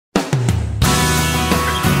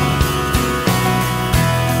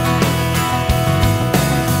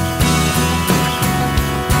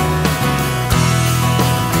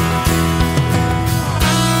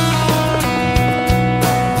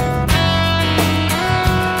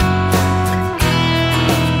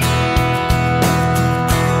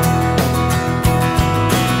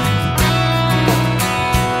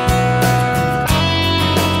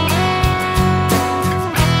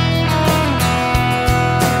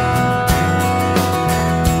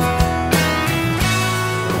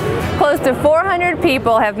to 400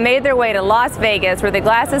 people have made their way to Las Vegas, where the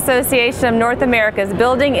Glass Association of North America's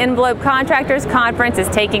Building Envelope Contractors Conference is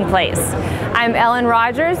taking place. I'm Ellen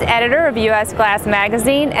Rogers, editor of U.S. Glass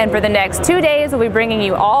Magazine, and for the next 2 days we'll be bringing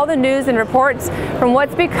you all the news and reports from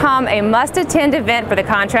what's become a must-attend event for the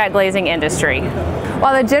contract glazing industry.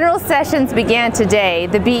 While the general sessions began today,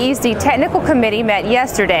 the BEC Technical Committee met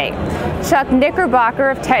yesterday. Chuck Knickerbocker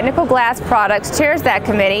of Technical Glass Products chairs that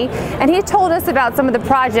committee, and he told us about some of the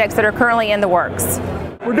projects that are currently in the works.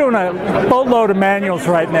 We're doing a boatload of manuals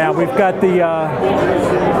right now. We've got the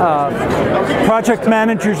project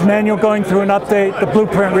manager's manual going through an update, the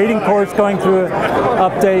blueprint reading course going through an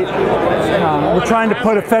update. We're trying to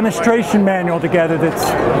put a fenestration manual together that's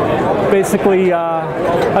basically a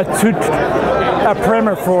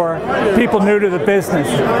primer for people new to the business.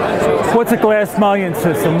 What's a glass mullion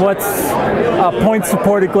system? What's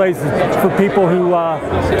point-supported glazes for people who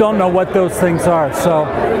don't know what those things are? So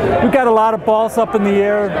we've got a lot of balls up in the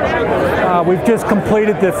air. We've just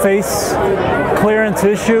completed the face clearance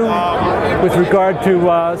issue with regard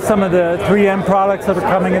to some of the 3M products that are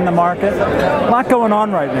coming in the market. A lot going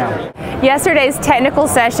on right now. Yesterday's technical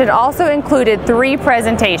session also included 3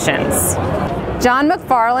 presentations. John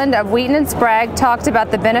McFarland of Wheaton & Sprague talked about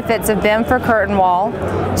the benefits of BIM for curtain wall.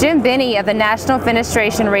 Jim Binney of the National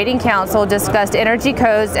Fenestration Rating Council discussed energy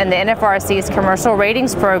codes and the NFRC's commercial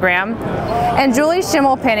ratings program. And Julie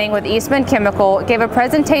Schimmelpenning with Eastman Chemical gave a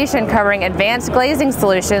presentation covering advanced glazing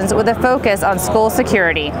solutions with a focus on school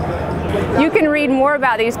security. You can read more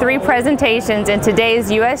about these 3 presentations in today's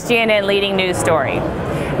USGNN leading news story.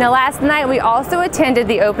 Now, last night we also attended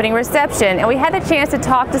the opening reception, and we had the chance to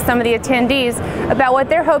talk to some of the attendees about what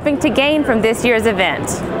they're hoping to gain from this year's event.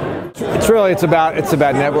 It's about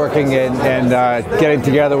networking and getting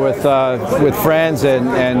together with friends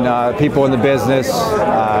and people in the business.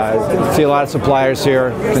 See a lot of suppliers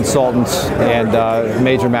here, consultants, and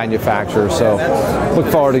major manufacturers. So look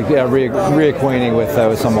forward to reacquainting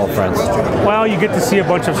with some old friends. Well, you get to see a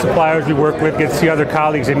bunch of suppliers we work with, get to see other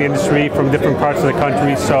colleagues in the industry from different parts of the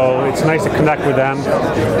country. So it's nice to connect with them.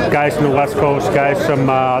 Guys from the West Coast, guys from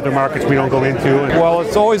other markets we don't go into. Well,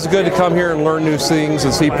 it's always good to come here and learn new things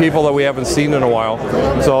and see people that we haven't seen in a while.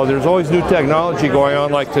 So there's always new technology going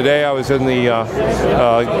on. Like today I was in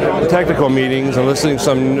the technical meetings and listening to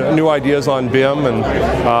some new ideas on BIM,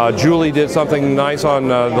 and Julie did something nice on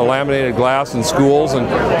the laminated glass in schools, and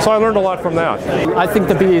so I learned a lot from that. I think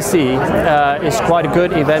the BEC is quite a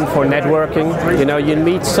good event for networking. You know, you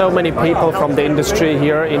meet so many people from the industry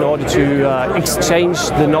here in order to exchange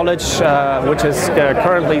the knowledge, which is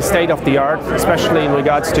currently state of the art, especially in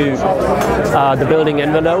regards to the building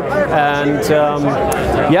envelope. And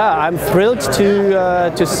yeah, I'm thrilled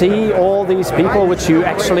to see all these people which you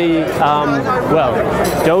actually well,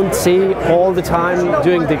 don't see all the time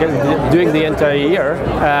during the entire year.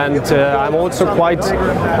 And I'm also quite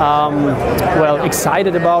well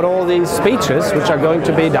excited about all these speeches which are going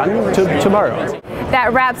to be done tomorrow.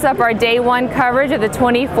 That wraps up our Day 1 coverage of the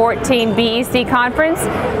 2014 BEC Conference.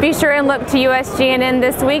 Be sure and look to USGNN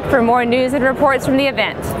this week for more news and reports from the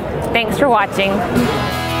event. Thanks for watching.